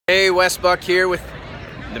Hey, Wes Buck here with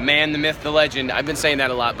the man, the myth, the legend. I've been saying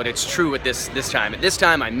that a lot, but it's true at this time. At this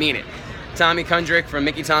time, I mean it. Tommy Kundrick from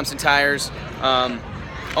Mickey Thompson Tires.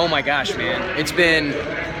 Oh my gosh, man. It's been,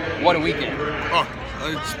 what a weekend. Oh,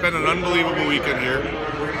 it's been an unbelievable weekend here.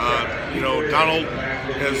 You know, Donald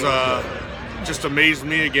has just amazed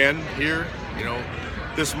me again here. You know,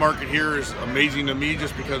 this market here is amazing to me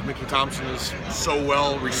just because Mickey Thompson is so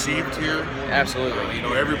well received here. Absolutely. You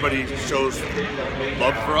know, everybody shows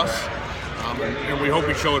love for us, and we hope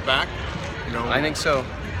we show it back. You know, I think so.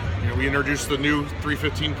 You know, we introduced the new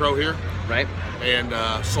 315 Pro here, right? And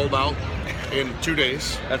sold out in 2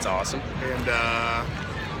 days. That's awesome. And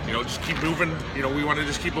you know, just keep moving. You know, we want to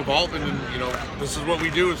just keep evolving, and you know, this is what we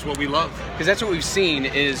do. It's what we love. Because that's what we've seen.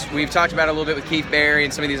 Is we've talked about it a little bit with Keith Barry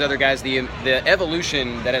and some of these other guys. The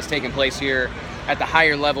evolution that has taken place here at the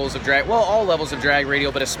higher levels of drag. Well, all levels of drag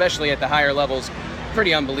radial, but especially at the higher levels,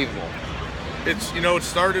 pretty unbelievable. It's, you know, it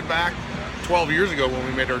started back 12 years ago when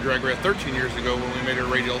we made our drag rail, 13 years ago when we made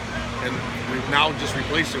our radial, and we've now just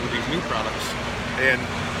replaced it with these new products. And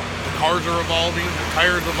the cars are evolving, the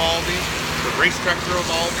tires evolving, the racetracks are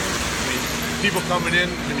evolving. I mean, people coming in.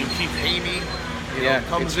 I mean, Keith Haney, you know,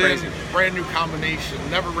 comes in, brand new combination,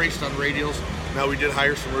 never raced on radials. Now we did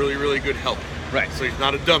hire some really, really good help. Right. So he's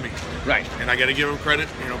not a dummy. Right. And I got to give him credit.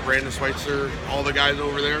 You know, Brandon Schweitzer, all the guys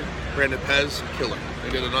over there, Brandon Pez, killer. They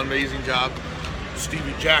did an amazing job.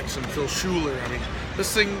 Stevie Jackson, Phil Schuler. I mean,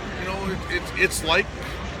 this thing, you know, it's like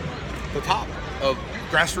the top of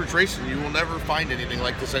grassroots racing. You will never find anything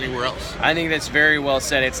like this anywhere else. I think that's very well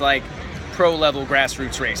said. It's like pro-level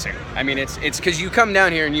grassroots racing. I mean, it's because you come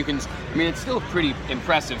down here and you can, I mean, it's still pretty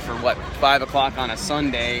impressive for what, 5 o'clock on a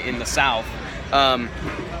Sunday in the South.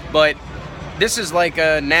 But this is like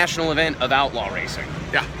a national event of outlaw racing.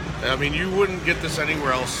 Yeah, I mean, you wouldn't get this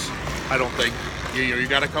anywhere else, I don't think. You know, you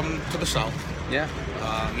got to come to the South. Yeah.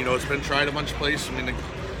 You know, it's been tried a bunch of places. I mean,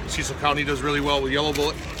 Cecil County does really well with Yellow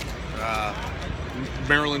Bullet.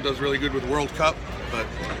 Maryland does really good with World Cup, but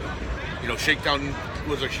you know, Shakedown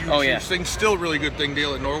was a huge, huge thing. Still really good thing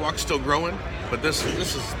deal at Norwalk, still growing, but this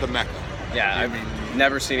is the Mecca. Yeah, I've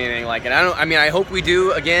never seen anything like it. I mean, I hope we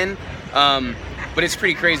do again, but it's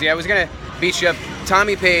pretty crazy. I was gonna beat you up.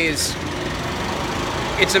 Tommy pays.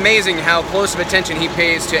 It's amazing how close of attention he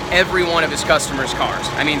pays to every one of his customers' cars.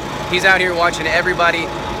 I mean, he's out here watching everybody,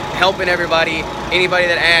 helping everybody. Anybody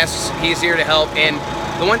that asks, he's here to help. And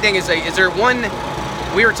the one thing is there one?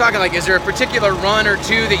 We were talking like, is there a particular run or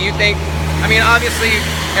two that you think? I mean, obviously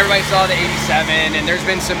everybody saw the '87, and there's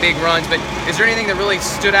been some big runs. But is there anything that really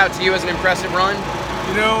stood out to you as an impressive run?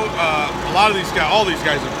 You know, a lot of these guys, all these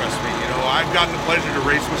guys impress me. You know, I've gotten the pleasure to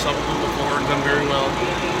race with some of them before and done very well.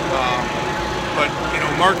 But you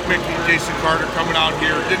know, Mark Mickey, Jason Carter coming out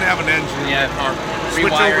here didn't have an engine in their car.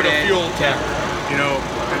 Switch over to fuel tech. You know,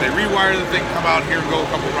 and they rewire the thing, come out here and go a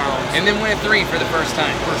couple rounds. And then win a 3 for the first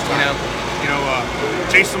time. You know,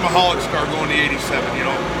 Jason Mahalick's car going to 87. You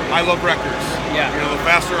know, I love records. Yeah. You know, the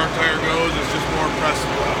faster our tire goes, it's just more impressive.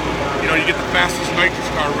 You know, you get the fastest nitrous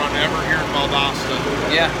car run ever here in Valdosta.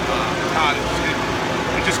 Yeah. God,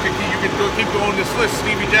 it just you can keep going this list.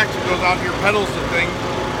 Stevie Jackson goes out here, pedals the thing.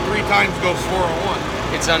 3 times goes 401.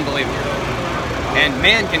 It's unbelievable. And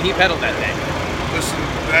man, can he pedal that thing. Listen,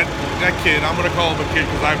 that kid, I'm going to call him a kid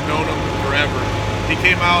because I've known him forever. He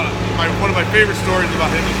came out, one of my favorite stories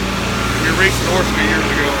about him is we were racing Orska years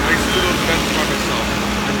ago. I used to do those events by myself.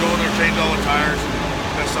 I'd go in there, change all the tires,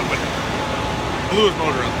 and then somebody blew his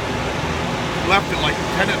motor up. Left at like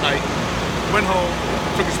 10 at night, went home,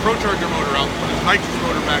 took his Pro Charger motor out, put his nitrous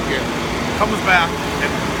motor back in, comes back,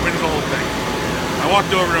 and wins the whole thing. I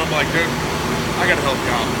walked over to him like, dude, I gotta help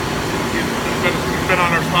you out. He's been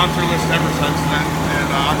on our sponsor list ever since then, and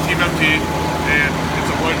on Team MT, and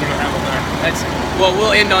it's a pleasure to have him there. Well,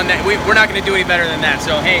 we'll end on that. We're not gonna do any better than that.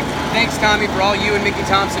 So hey, thanks Tommy for all you and Mickey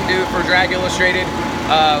Thompson do for Drag Illustrated.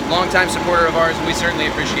 Longtime supporter of ours, and we certainly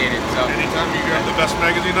appreciate it. So anytime, you have the best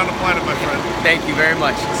magazine on the planet, my friend. Thank you very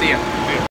much. See ya.